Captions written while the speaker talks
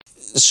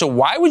So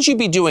why would you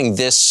be doing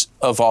this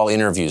of all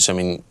interviews? I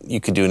mean, you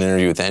could do an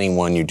interview with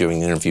anyone. You're doing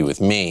an interview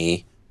with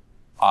me.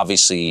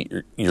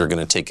 Obviously, you're going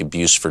to take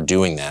abuse for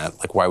doing that.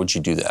 Like, why would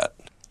you do that?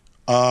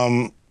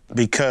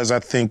 Because I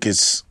think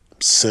it's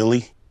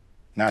silly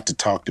not to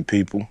talk to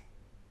people.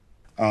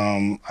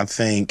 I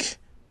think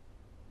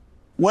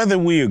whether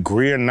we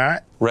agree or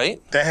not,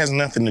 right? That has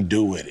nothing to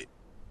do with it.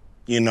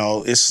 You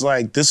know, it's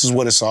like, this is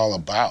what it's all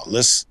about.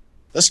 Let's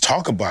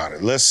talk about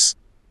it. Let's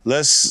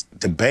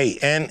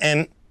debate.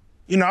 And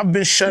you know, I've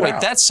been shut out.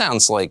 Wait, that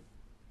sounds like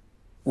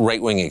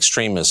right-wing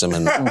extremism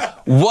and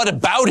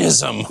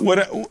whataboutism.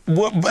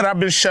 But I've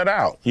been shut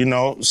out. You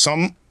know,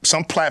 some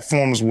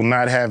platforms will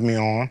not have me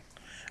on.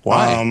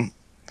 Why?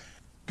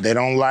 They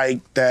don't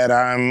like that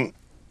I'm,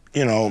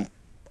 you know,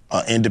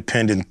 an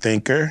independent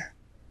thinker.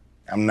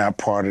 I'm not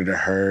part of the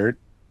herd.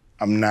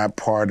 I'm not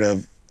part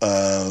of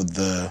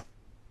the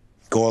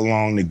go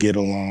along to get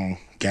along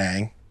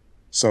gang,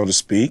 so to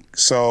speak.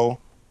 So,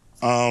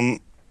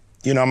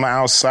 you know, I'm an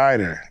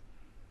outsider.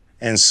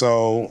 And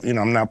so, you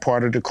know, I'm not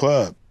part of the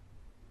club.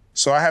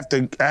 So I have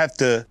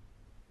to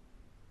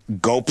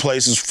go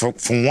places for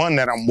one,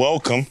 that I'm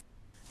welcome,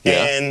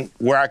 and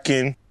where I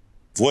can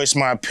voice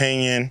my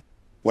opinion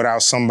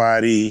without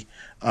somebody,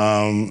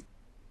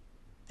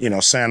 you know,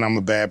 saying I'm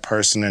a bad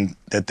person and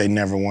that they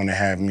never want to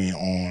have me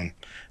on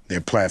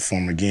their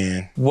platform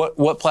again.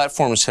 What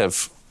platforms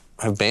have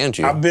banned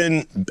you? I've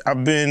been,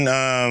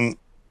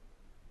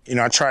 you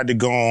know, I tried to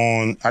go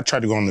on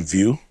The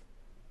View.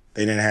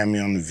 They didn't have me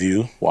on The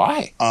View.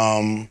 Why?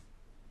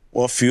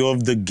 Well, a few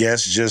of the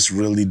guests just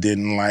really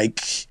didn't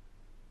like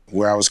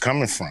where I was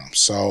coming from.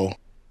 So,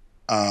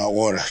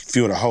 or a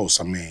few of the hosts,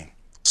 I mean.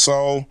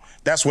 So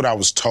that's what I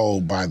was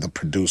told by the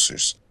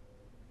producers.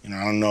 You know,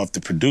 I don't know if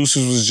the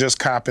producers was just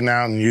copping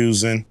out and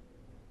using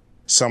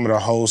some of the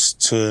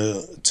hosts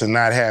to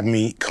not have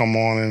me come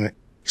on and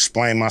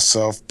explain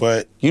myself,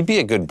 but... You'd be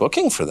a good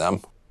booking for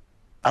them.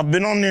 I've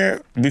been on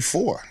there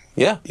before.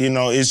 Yeah. You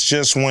know, it's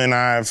just when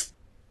I've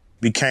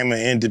became an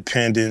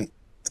independent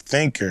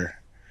thinker,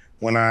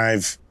 when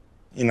I've,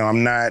 you know,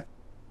 I'm not,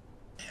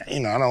 you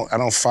know, I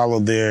don't follow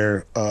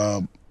their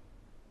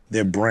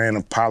brand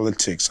of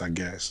politics, I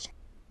guess.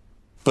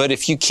 But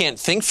if you can't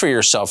think for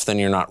yourself, then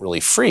you're not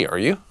really free, are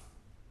you?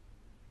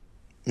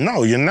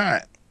 No, you're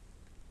not.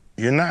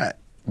 You're not.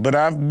 But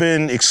I've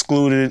been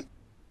excluded.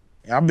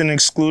 I've been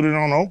excluded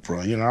on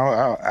Oprah, you know.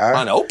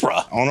 On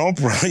Oprah? On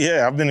Oprah,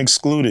 yeah, I've been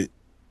excluded.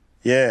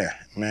 Yeah,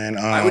 man.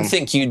 I would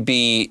think you'd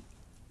be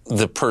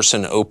the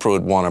person Oprah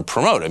would want to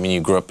promote. I mean,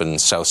 you grew up in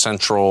South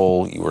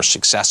Central, you were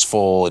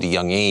successful at a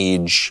young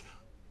age,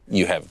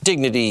 you have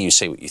dignity, you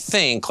say what you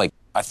think. Like,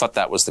 I thought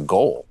that was the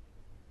goal.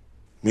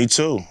 Me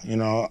too. You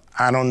know,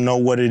 I don't know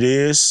what it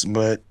is,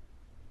 but,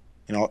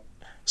 you know,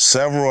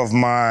 several of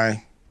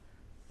my,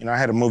 you know, I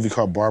had a movie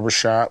called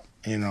Barbershop,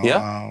 you know.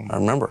 Yeah, I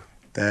remember.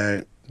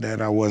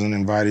 That I wasn't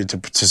invited to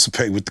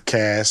participate with the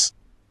cast.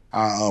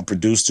 I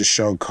produced a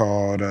show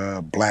called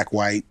Black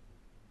White,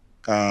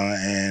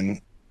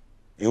 and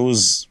it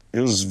was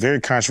a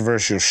very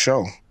controversial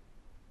show.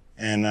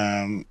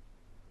 And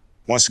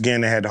once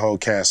again, they had the whole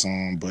cast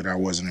on, but I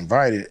wasn't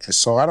invited. And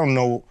so I don't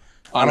know.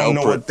 On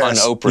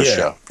Oprah's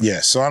show.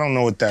 Yeah, so I don't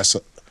know what that's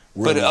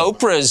really But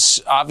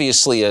Oprah's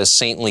obviously a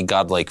saintly,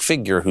 godlike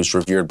figure who's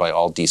revered by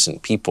all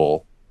decent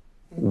people.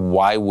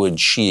 Why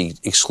would she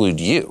exclude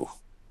you?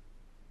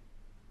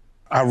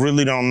 I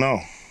really don't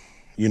know.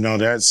 You know,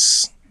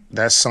 that's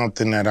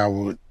something that I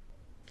would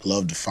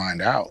love to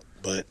find out.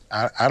 But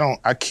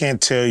I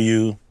can't tell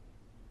you,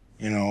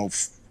 you know,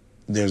 if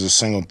there's a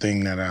single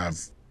thing that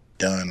I've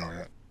done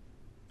or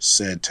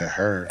said to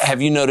her. Have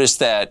you noticed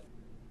that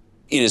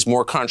it is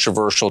more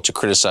controversial to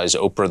criticize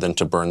Oprah than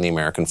to burn the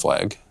American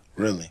flag?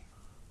 Really?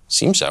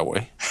 Seems that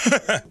way.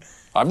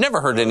 I've never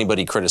heard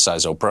anybody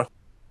criticize Oprah.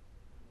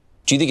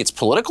 Do you think it's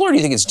political or do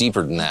you think it's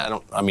deeper than that?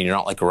 I mean, you're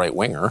not like a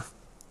right-winger.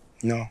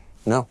 No.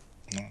 No?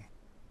 No.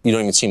 You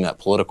don't even seem that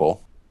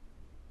political.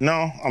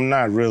 No, I'm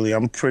not really.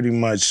 I'm pretty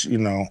much, you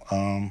know,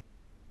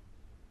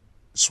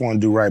 just want to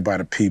do right by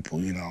the people,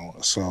 you know.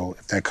 So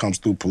if that comes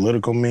through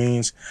political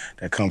means,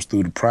 that comes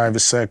through the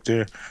private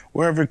sector,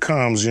 wherever it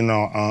comes, you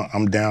know,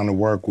 I'm down to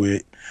work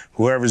with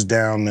whoever's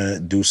down to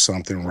do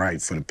something right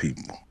for the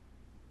people.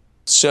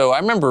 So I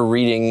remember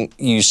reading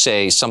you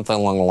say something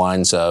along the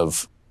lines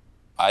of,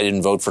 I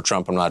didn't vote for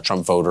Trump, I'm not a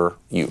Trump voter.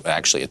 You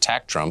actually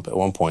attacked Trump at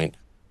one point,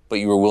 but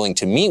you were willing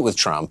to meet with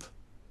Trump.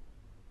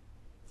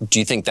 Do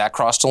you think that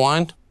crossed a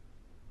line?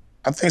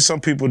 I think some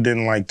people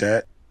didn't like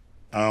that,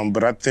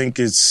 but I think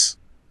it's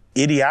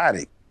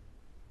idiotic.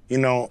 You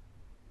know,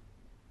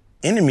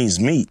 enemies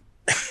meet.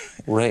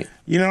 Right.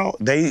 You know,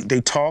 they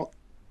talk.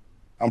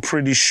 I'm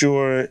pretty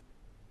sure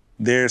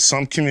there's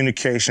some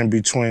communication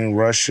between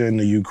Russia and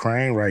the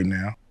Ukraine right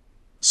now.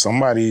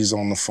 Somebody's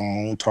on the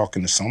phone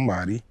talking to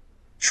somebody,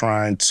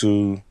 trying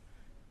to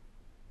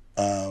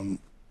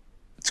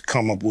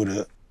come up with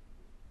a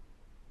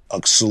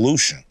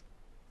solution.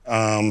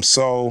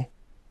 So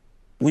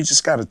we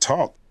just got to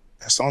talk.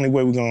 That's the only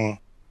way we're going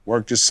to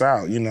work this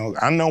out. You know,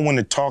 I know when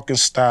the talking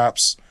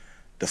stops,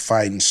 the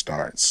fighting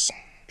starts.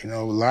 A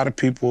lot of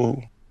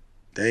people,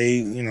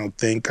 they,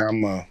 think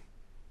I'm a,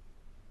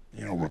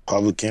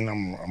 Republican.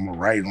 I'm a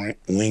right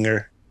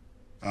winger.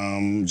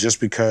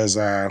 Just because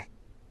I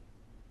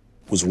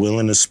was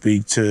willing to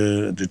speak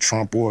to the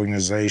Trump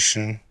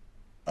administration,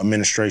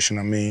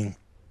 and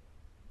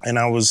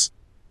I was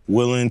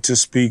willing to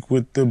speak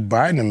with the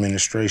Biden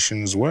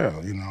administration as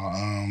well.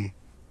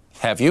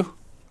 Have you?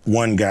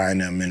 One guy in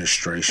the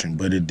administration,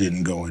 but it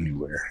didn't go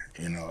anywhere.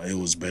 It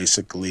was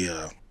basically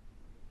a,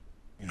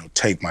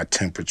 take my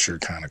temperature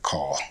kind of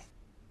call.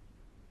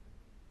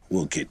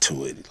 We'll get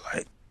to it,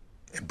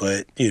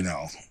 but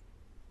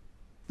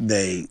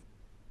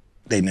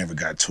they never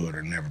got to it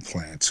or never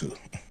planned to.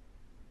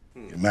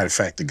 Matter of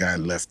fact, the guy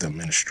left the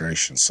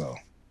administration, so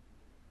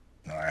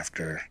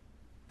after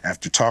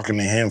talking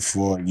to him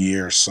for a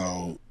year or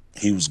so,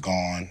 he was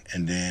gone,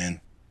 and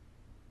then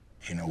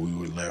we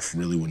were left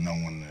really with no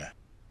one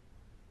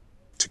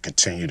to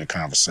continue the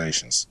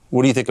conversations.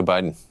 What do you think of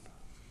Biden?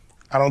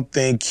 I don't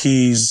think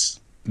he's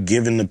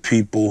given the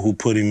people who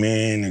put him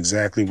in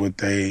exactly what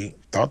they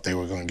thought they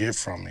were going to get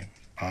from him.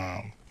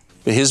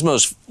 But his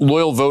most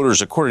loyal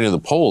voters, according to the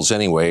polls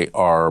anyway,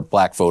 are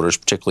black voters,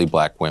 particularly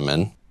black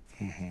women.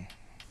 Mm-hmm.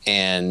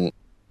 And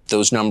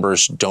those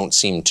numbers don't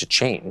seem to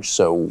change.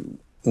 So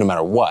no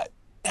matter what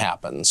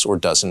happens or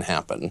doesn't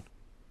happen.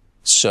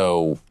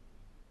 So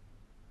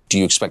do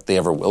you expect they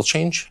ever will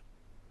change?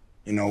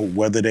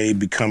 Whether they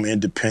become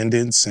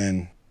independents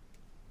and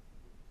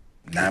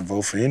not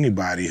vote for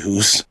anybody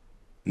who's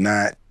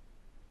not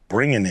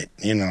bringing it.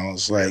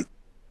 It's like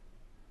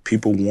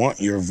people want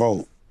your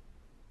vote.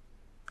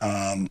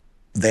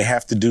 They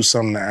have to do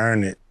something to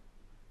earn it.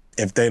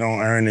 If they don't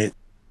earn it,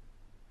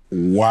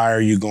 why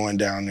are you going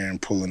down there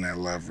and pulling that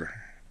lever?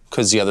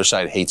 Because the other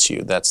side hates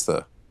you. That's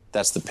the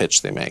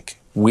pitch they make.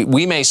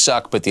 We may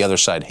suck, but the other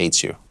side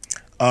hates you.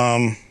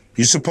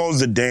 You're supposed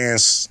to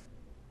dance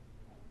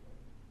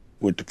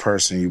with the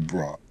person you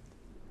brought.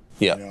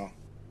 Yeah.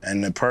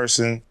 And the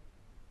person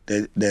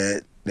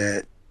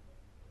that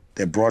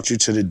brought you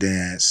to the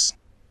dance,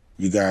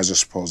 you guys are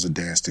supposed to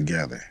dance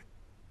together.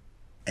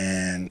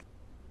 And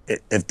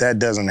if that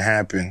doesn't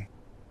happen,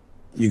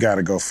 you got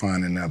to go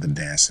find another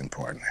dancing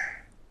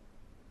partner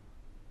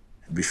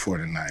before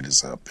the night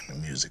is up and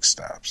the music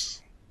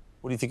stops.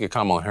 What do you think of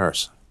Kamala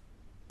Harris?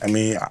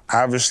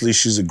 Obviously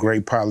she's a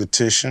great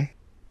politician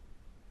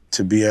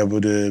to be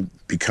able to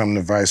become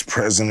the vice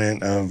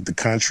president of the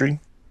country.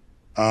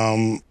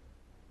 I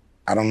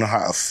don't know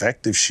how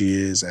effective she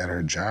is at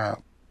her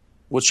job.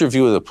 What's your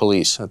view of the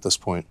police at this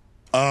point?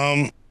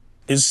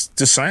 It's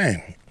the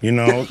same.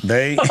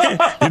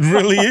 It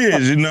really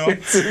is,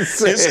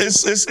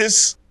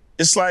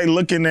 It's like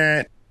looking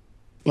at,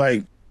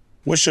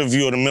 what's your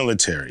view of the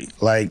military?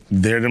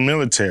 They're the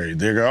military.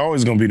 They're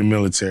always going to be the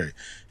military.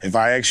 If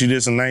I asked you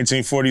this in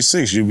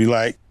 1946, you'd be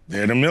like,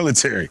 they're the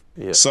military.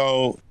 Yeah.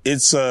 So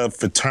it's a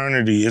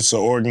fraternity. It's an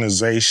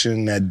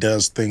organization that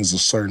does things a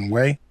certain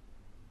way.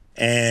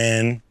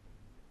 And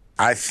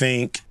I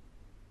think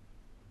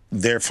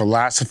their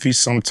philosophy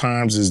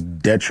sometimes is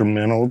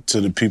detrimental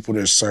to the people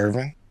they're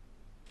serving,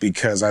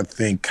 because I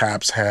think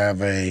cops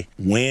have a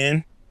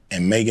win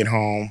and make it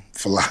home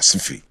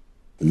philosophy.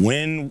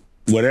 Win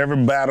whatever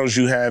battles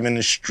you have in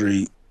the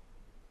street,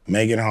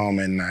 make it home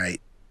at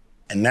night.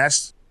 And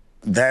that's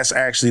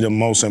actually the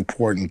most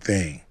important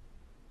thing.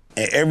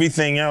 And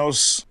everything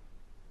else,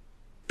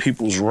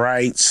 people's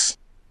rights,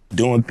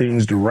 doing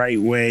things the right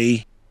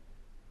way,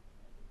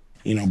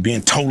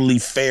 being totally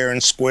fair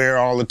and square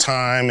all the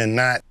time and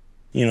not,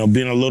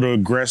 being a little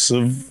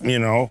aggressive,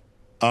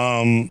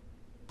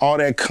 all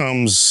that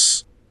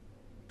comes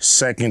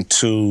second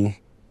to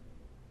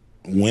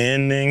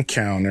win the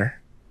encounter,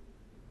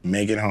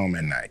 make it home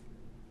at night.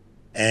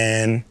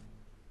 And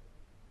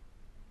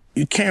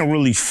you can't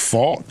really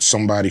fault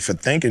somebody for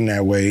thinking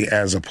that way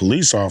as a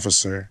police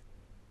officer,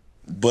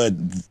 but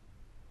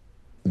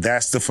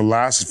that's the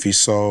philosophy.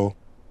 So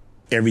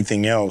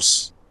everything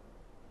else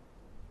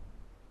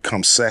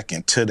comes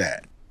second to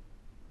that.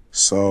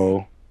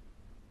 So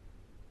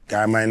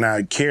guy might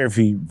not care if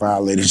he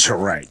violated your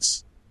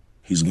rights.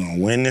 He's going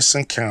to win this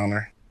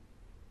encounter.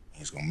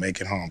 He's going to make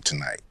it home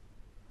tonight.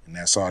 And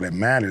that's all that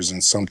matters.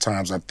 And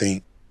sometimes I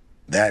think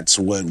that's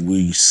what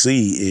we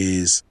see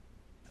is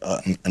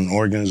an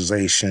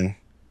organization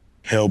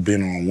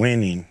hell-bent on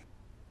winning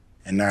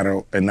and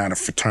not a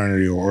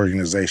fraternity or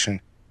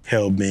organization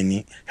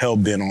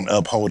hell-bent on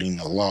upholding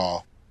the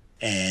law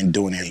and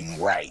doing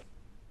everything right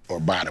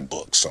or by the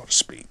book, so to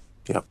speak.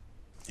 Yep.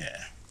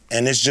 Yeah.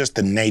 And it's just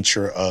the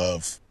nature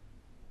of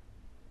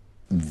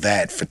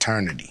that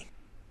fraternity.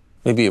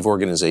 Maybe of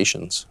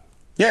organizations.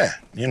 Yeah.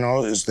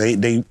 It's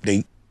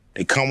they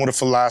come with a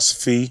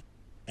philosophy,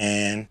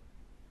 and,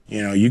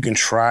 you can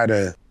try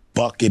to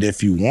buck it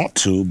if you want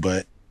to,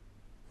 but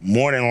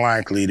more than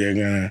likely they're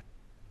going to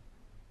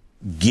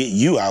get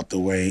you out the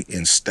way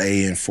and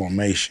stay in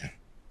formation.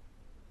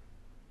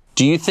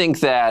 Do you think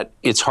that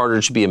it's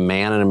harder to be a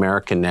man in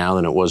America now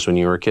than it was when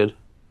you were a kid?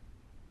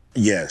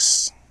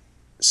 Yes.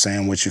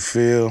 Saying what you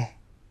feel,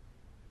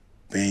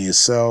 being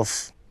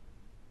yourself,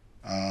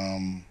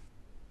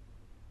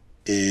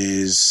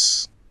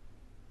 is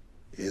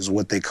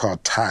what they call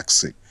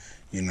toxic.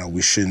 You know,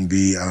 we shouldn't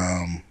be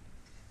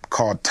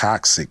called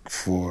toxic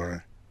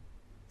for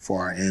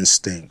our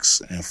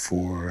instincts and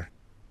for,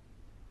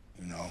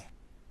 you know,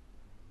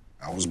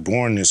 I was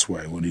born this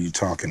way. What are you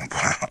talking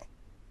about?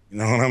 You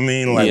know what I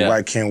mean? Like,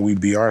 why can't we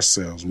be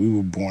ourselves? We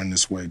were born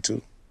this way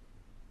too.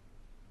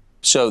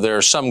 So there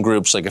are some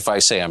groups, like if I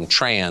say I'm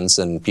trans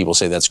and people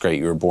say, that's great,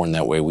 you were born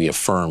that way, we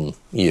affirm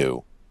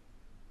you.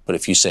 But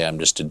if you say I'm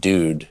just a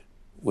dude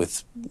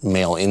with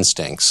male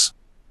instincts,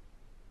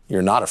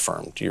 you're not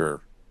affirmed,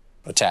 you're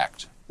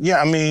attacked.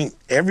 Yeah, I mean,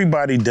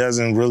 everybody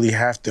doesn't really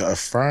have to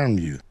affirm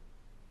you.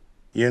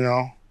 You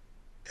know,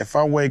 if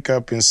I wake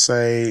up and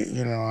say,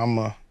 you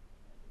know,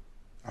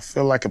 I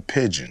feel like a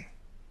pigeon,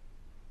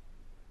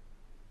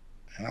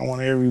 and I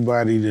want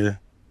everybody to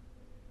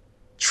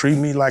treat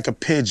me like a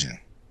pigeon.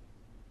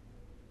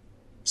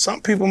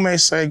 Some people may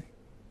say,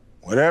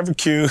 whatever,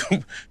 Q,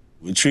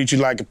 we treat you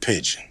like a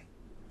pigeon.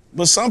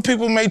 But some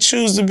people may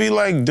choose to be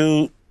like,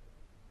 dude,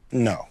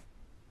 no.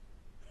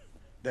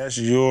 That's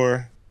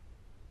your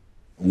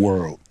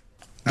world.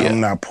 Yeah. I'm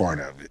not part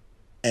of it.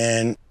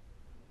 And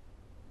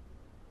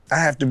I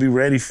have to be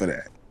ready for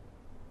that.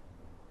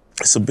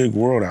 It's a big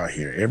world out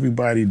here.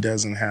 Everybody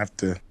doesn't have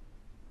to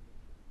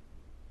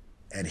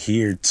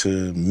adhere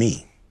to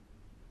me.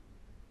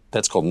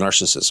 That's called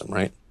narcissism,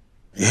 right?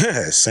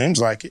 Yeah, it seems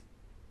like it.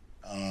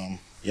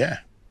 Yeah.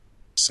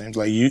 Seems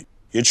like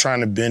you're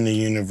trying to bend the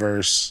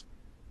universe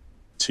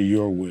to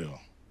your will.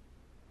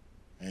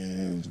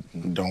 And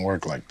it don't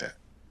work like that.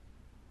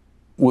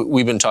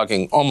 We've been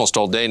talking almost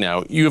all day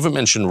now. You haven't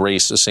mentioned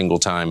race a single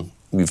time.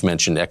 We've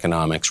mentioned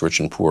economics, rich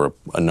and poor,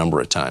 a number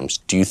of times.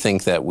 Do you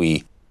think that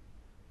we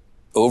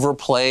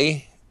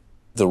overplay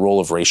the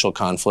role of racial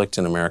conflict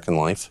in American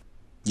life?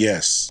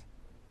 Yes.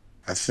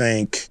 I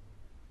think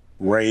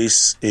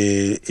race,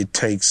 it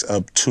takes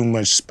up too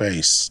much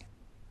space.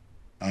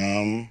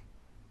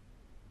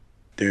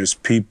 There's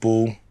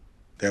people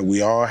that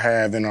we all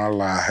have in our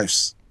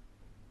lives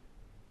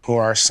who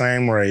are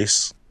same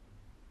race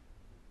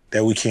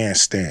that we can't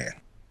stand.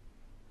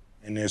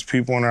 And there's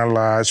people in our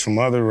lives from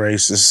other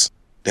races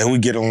that we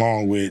get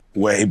along with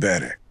way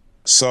better.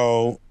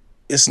 So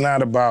it's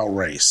not about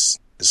race.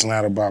 It's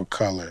not about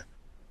color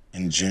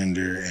and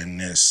gender and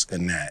this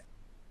and that.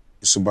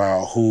 It's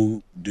about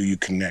who do you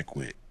connect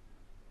with?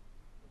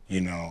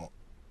 You know,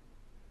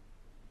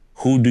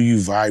 who do you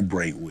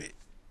vibrate with?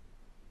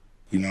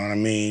 You know what I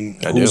mean?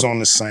 Who's on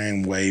the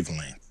same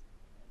wavelength?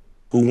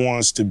 Who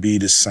wants to be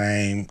the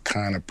same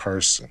kind of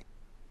person?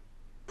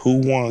 Who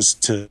wants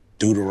to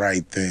do the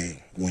right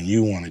thing when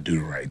you want to do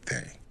the right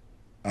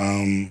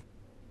thing?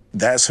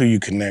 That's who you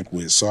connect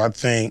with. So I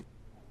think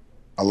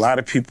a lot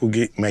of people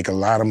make a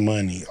lot of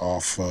money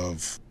off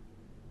of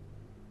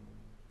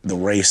the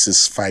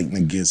racists fighting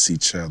against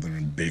each other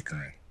and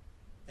bickering.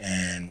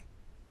 And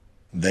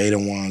they the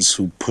ones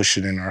who push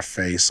it in our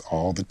face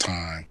all the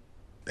time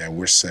that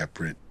we're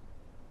separate.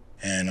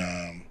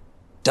 And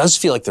does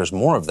feel like there's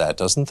more of that,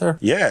 doesn't there?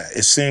 Yeah,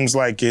 it seems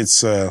like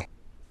it's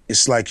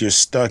like you're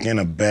stuck in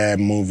a bad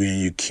movie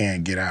and you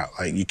can't get out.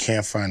 Like you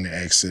can't find the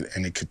exit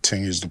and it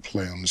continues to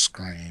play on the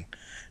screen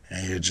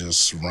and you're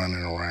just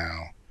running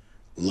around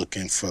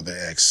looking for the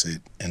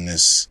exit and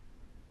this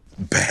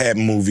bad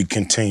movie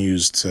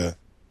continues to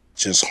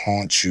just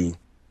haunt you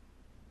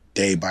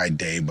day by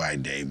day by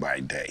day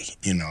by day.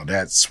 You know,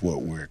 that's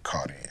what we're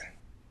caught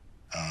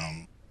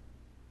in.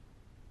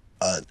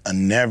 A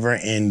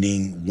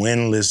never-ending,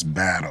 winless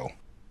battle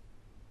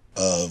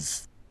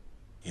of,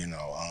 you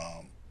know,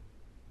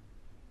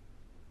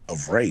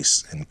 of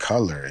race and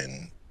color,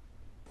 and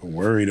we're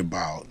worried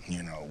about,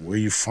 you know, where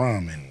you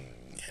from, and,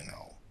 you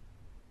know,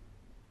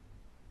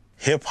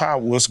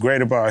 hip-hop, what's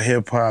great about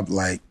hip-hop,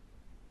 like,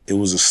 it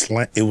was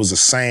a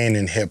saying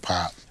in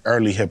hip-hop,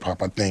 early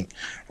hip-hop, I think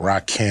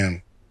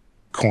Rakim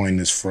coined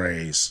this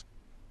phrase,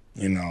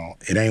 you know,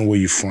 it ain't where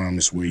you from,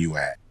 it's where you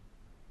at.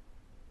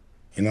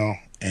 You know,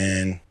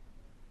 and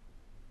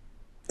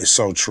it's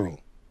so true.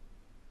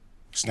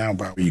 It's not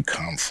about where you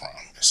come from.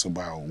 It's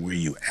about where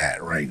you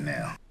at right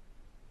now.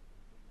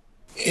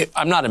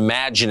 I'm not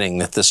imagining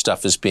that this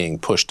stuff is being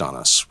pushed on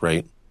us,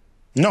 right?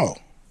 No.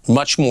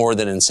 Much more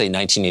than in, say,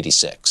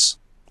 1986.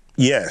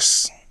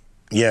 Yes,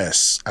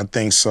 I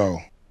think so.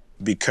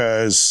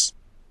 Because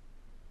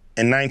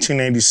in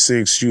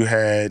 1986, you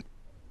had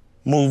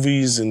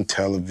movies and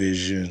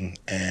television,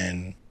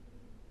 and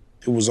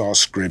it was all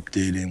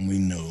scripted, and we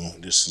knew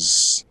this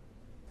is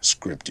a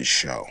scripted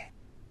show.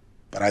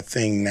 But I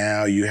think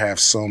now you have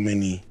so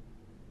many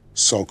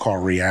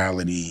so-called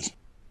reality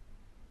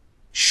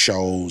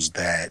shows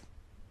that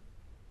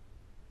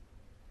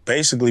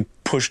basically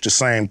push the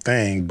same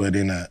thing, but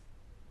in a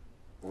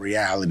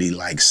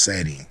reality-like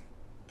setting.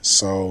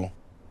 So,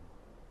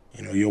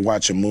 you know, you'll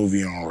watch a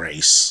movie on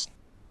race,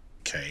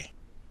 okay?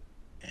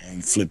 And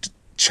you flip the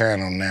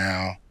channel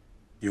now,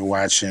 you're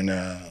watching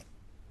a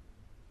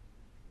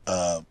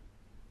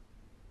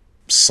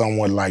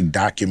somewhat like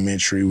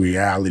documentary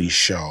reality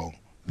show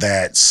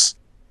that's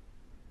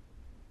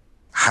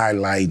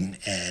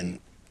highlighting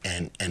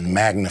and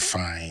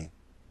magnifying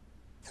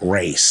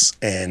race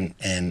and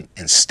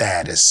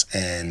status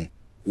and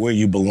where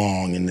you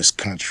belong in this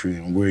country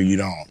and where you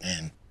don't.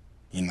 And,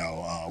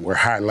 we're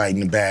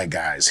highlighting the bad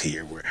guys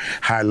here. We're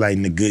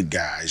highlighting the good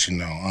guys,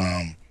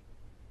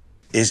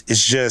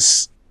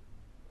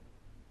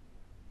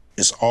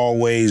 It's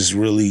always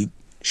really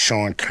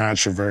showing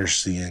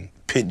controversy and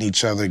pitting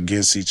each other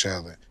against each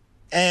other.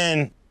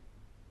 And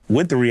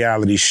with the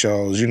reality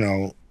shows,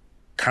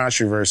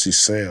 controversy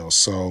sells.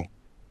 So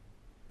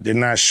they're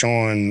not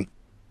showing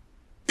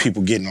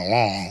people getting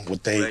along.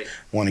 What they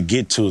want to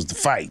get to is the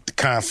fight, the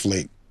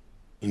conflict,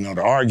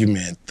 the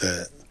argument,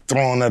 the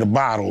throwing of the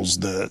bottles,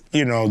 the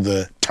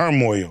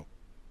turmoil,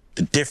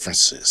 the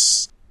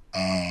differences.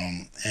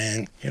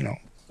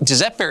 Does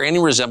that bear any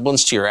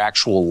resemblance to your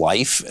actual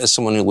life as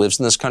someone who lives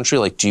in this country?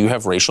 Like, do you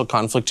have racial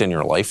conflict in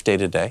your life day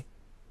to day?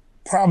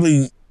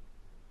 Probably,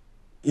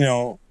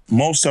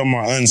 most of them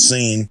are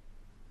unseen.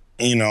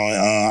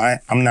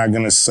 I'm not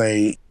going to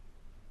say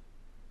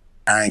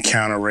I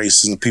encounter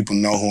racism. People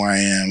know who I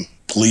am.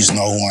 Police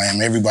know who I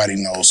am. Everybody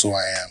knows who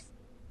I am.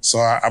 So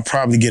I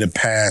probably get a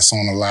pass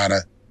on a lot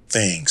of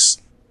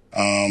things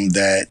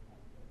that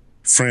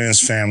friends,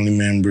 family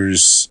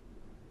members,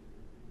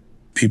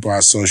 people I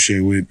associate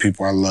with,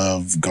 people I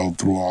love go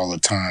through all the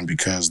time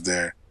because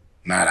they're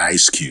not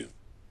Ice Cube.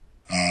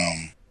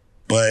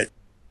 But,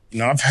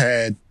 I've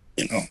had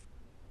an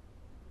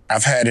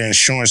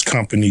insurance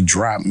company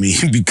drop me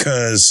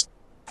because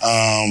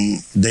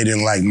they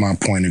didn't like my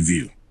point of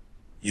view.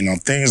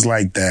 Things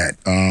like that.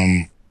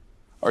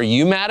 Are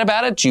you mad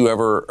about it?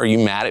 Are you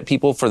mad at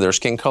people for their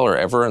skin color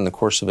ever in the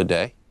course of a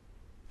day?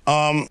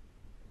 I'm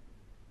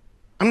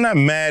not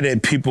mad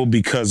at people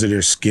because of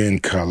their skin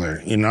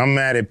color. I'm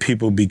mad at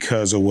people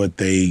because of what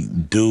they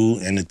do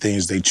and the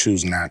things they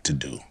choose not to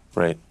do.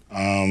 Right.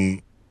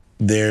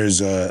 There's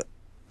a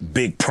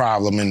big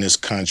problem in this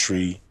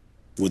country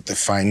with the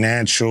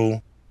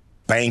financial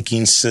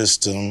banking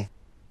system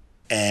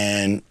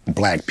and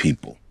Black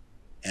people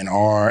and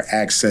our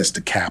access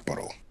to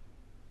capital.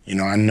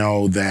 I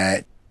know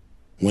that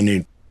when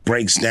it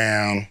breaks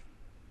down,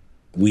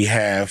 we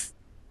have,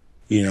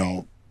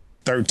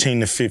 13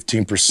 to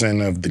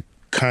 15% of the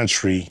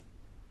country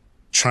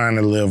trying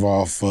to live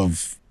off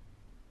of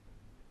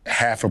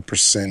half a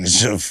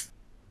percentage of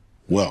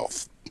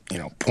wealth,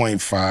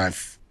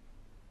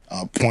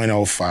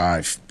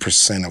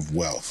 0.05% of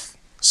wealth.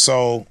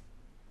 So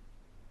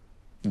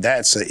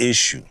that's an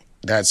issue.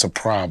 That's a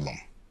problem.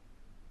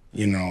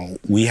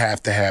 We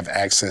have to have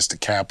access to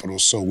capital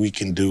so we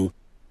can do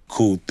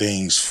cool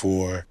things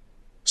for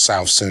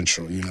South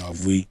Central.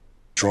 If we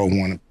drove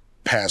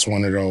past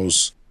one of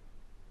those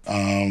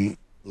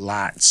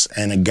lots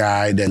and a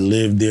guy that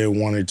lived there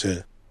wanted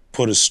to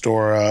put a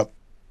store up,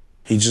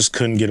 he just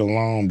couldn't get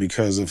along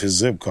because of his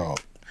zip code.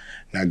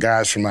 Now,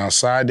 guys from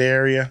outside the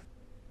area,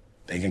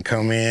 they can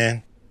come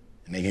in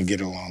and they can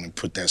get along and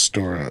put that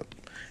store up.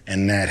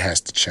 And that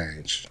has to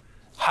change.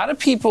 How do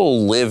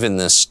people live in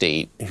this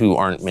state who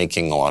aren't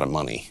making a lot of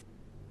money?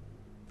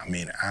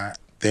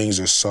 Things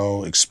are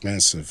so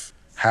expensive.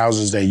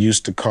 Houses that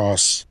used to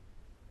cost,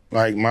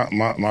 like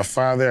my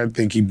father, I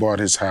think he bought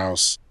his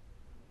house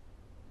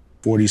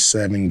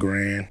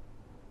 $47,000,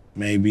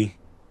 maybe.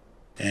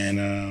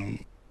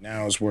 And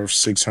now it's worth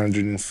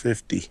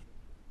 $650,000.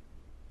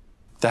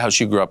 The house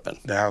you grew up in?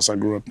 The house I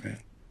grew up in.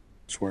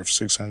 It's worth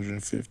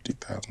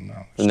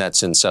 $650,000. And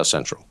that's in South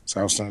Central?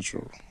 South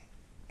Central,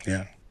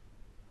 yeah.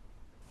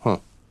 Huh.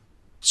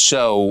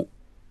 So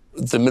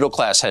the middle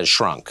class has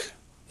shrunk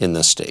in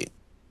this state?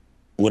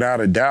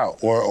 Without a doubt,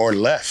 or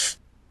left.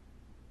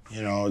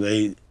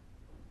 They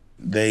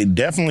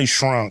definitely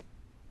shrunk,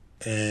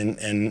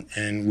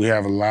 and we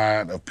have a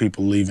lot of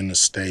people leaving the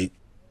state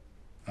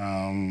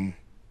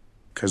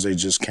because they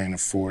just can't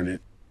afford it.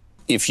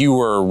 If you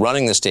were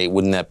running the state,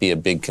 wouldn't that be a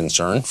big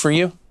concern for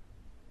you?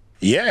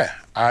 Yeah,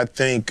 I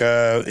think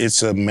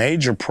it's a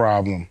major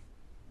problem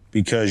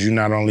because you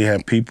not only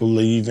have people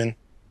leaving,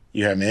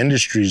 you have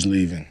industries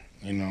leaving.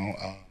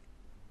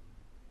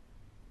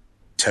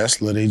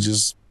 Tesla, they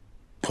just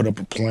put up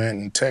a plant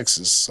in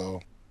Texas,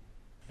 so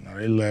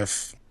they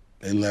left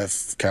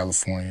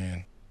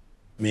California,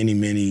 and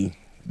many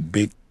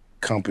big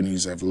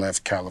companies have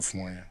left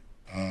California.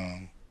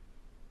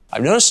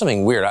 I've noticed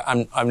something weird.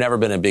 I've never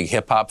been a big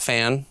hip hop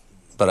fan,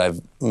 but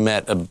I've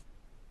met a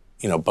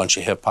bunch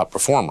of hip hop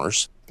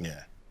performers.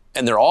 Yeah.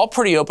 And they're all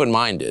pretty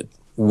open-minded,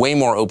 way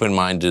more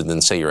open-minded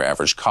than, say, your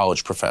average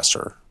college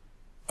professor.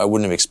 I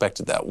wouldn't have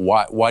expected that.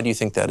 Why do you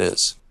think that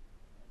is?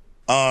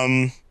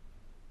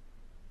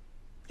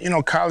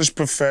 College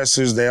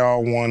professors, they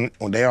all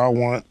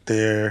want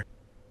their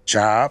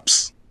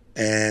jobs.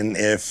 And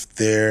if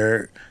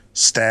their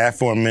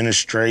staff or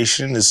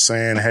administration is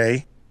saying,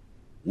 hey,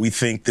 we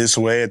think this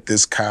way at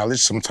this college,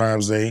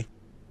 sometimes they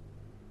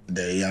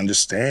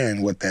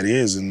understand what that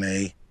is and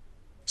they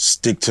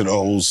stick to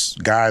those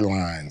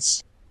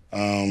guidelines.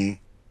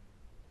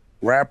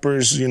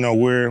 Rappers,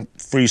 we're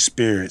free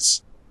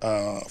spirits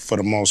for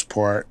the most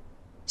part.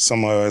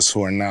 some of us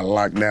who are not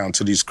locked down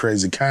to these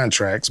crazy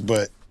contracts,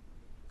 but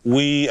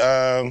we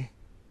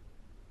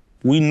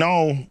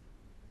know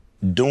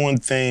doing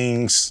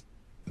things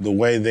the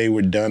way they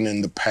were done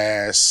in the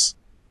past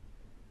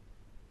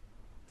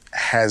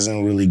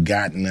hasn't really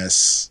gotten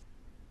us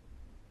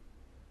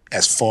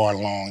as far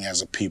along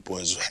as a people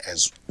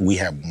as we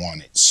have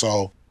wanted.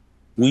 So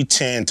we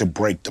tend to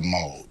break the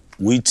mold.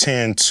 We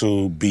tend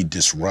to be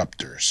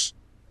disruptors.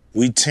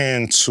 We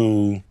tend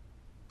to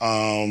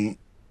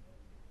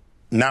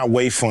not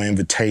wait for an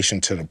invitation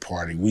to the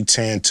party. We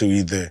tend to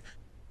either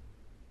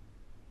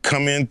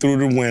come in through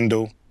the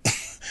window,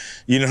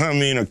 you know what I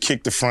mean, or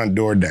kick the front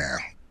door down.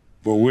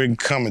 But we're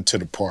coming to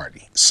the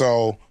party.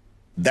 So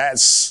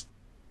that's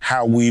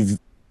how we've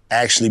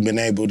actually been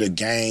able to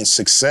gain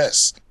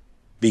success,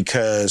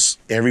 because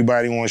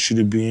everybody wants you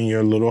to be in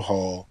your little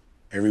hole.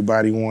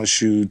 Everybody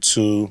wants you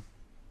to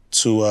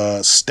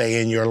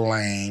stay in your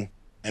lane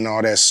and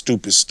all that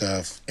stupid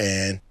stuff.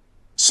 And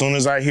as soon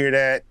as I hear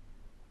that,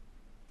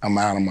 I'm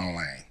out of my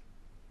lane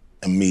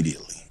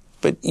immediately.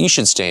 But you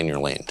should stay in your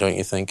lane, don't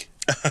you think?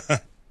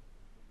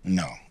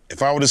 No.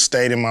 If I would have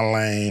stayed in my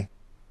lane,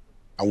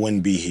 I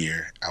wouldn't be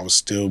here. I would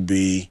still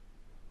be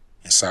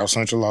in South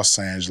Central Los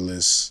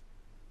Angeles,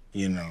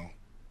 you know,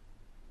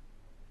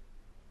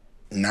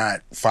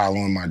 not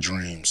following my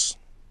dreams.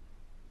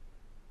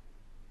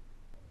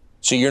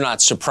 So you're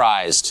not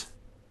surprised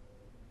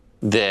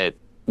that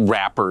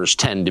rappers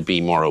tend to be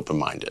more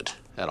open-minded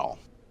at all?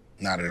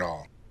 Not at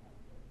all.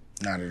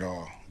 Not at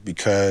all.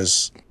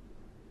 Because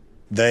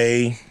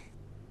they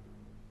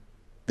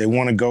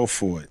want to go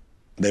for it.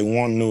 They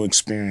want new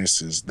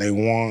experiences. They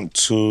want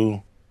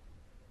to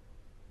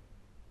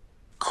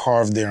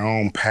carve their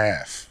own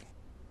path.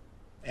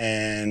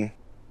 And,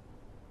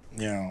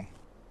 you know,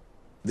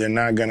 they're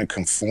not going to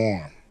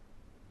conform.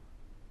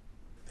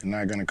 They're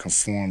not going to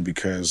conform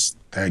because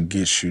that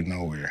gets you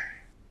nowhere.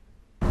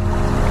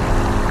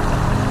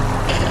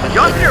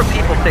 Younger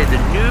people say the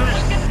news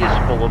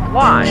is full of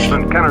lies.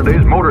 In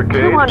Kennedy's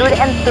motorcade.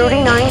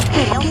 239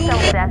 people.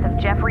 Death of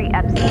Jeffrey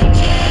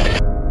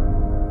Epstein.